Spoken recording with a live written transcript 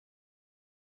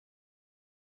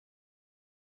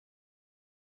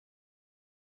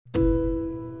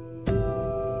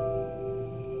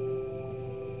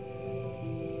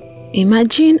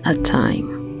Imagine a time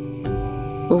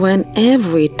when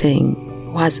everything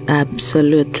was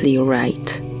absolutely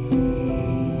right.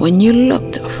 When you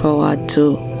looked forward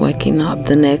to waking up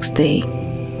the next day.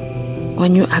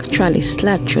 When you actually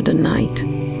slept through the night.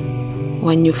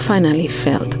 When you finally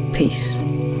felt peace.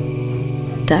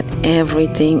 That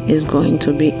everything is going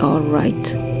to be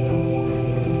alright.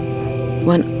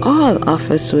 When all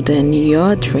of a sudden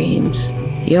your dreams,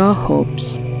 your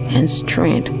hopes, and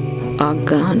strength are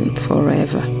gone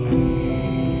forever.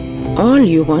 All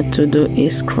you want to do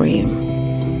is scream,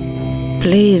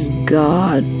 "Please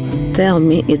God, tell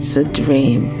me it's a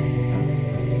dream."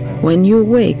 When you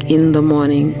wake in the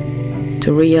morning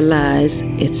to realize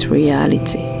it's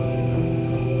reality,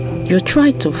 you try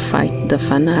to fight the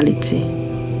finality.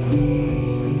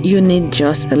 You need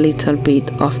just a little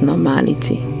bit of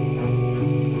normality.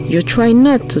 You try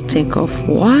not to think of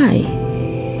why.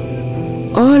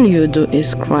 All you do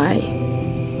is cry.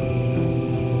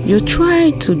 You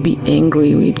try to be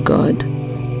angry with God,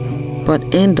 but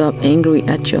end up angry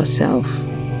at yourself.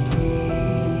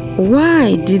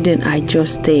 Why didn't I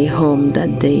just stay home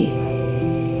that day?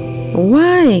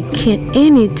 Why can't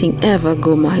anything ever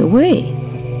go my way?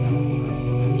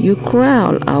 You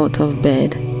crawl out of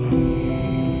bed,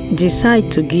 decide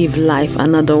to give life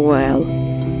another whirl.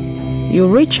 You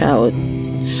reach out,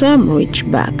 some reach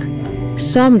back,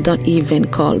 some don't even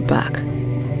call back.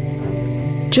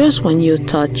 Just when you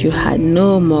thought you had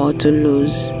no more to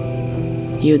lose,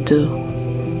 you do.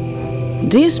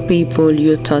 These people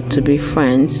you thought to be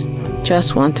friends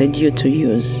just wanted you to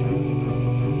use.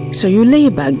 So you lay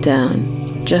back down,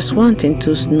 just wanting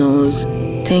to snooze,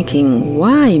 thinking,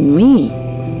 why me?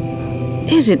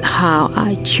 Is it how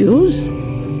I choose?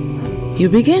 You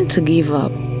begin to give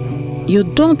up. You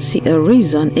don't see a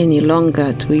reason any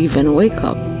longer to even wake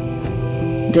up.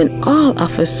 Then all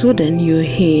of a sudden you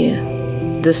hear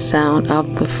the sound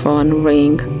of the phone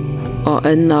ring or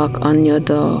a knock on your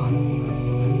door.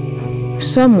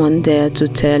 Someone there to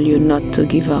tell you not to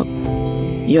give up.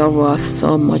 You're worth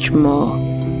so much more.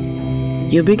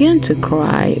 You begin to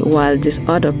cry while this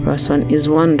other person is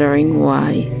wondering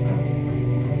why.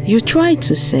 You try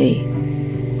to say,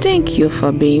 "Thank you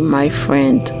for being my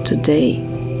friend today.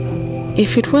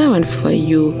 If it weren't for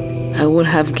you, I would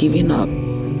have given up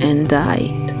and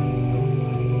died."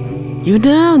 You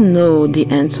now know the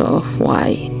answer of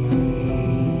why.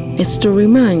 It's to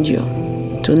remind you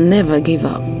to never give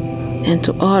up and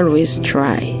to always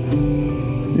try.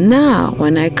 Now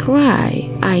when I cry,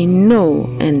 I know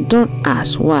and don't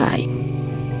ask why.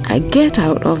 I get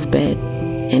out of bed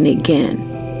and again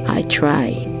I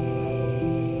try.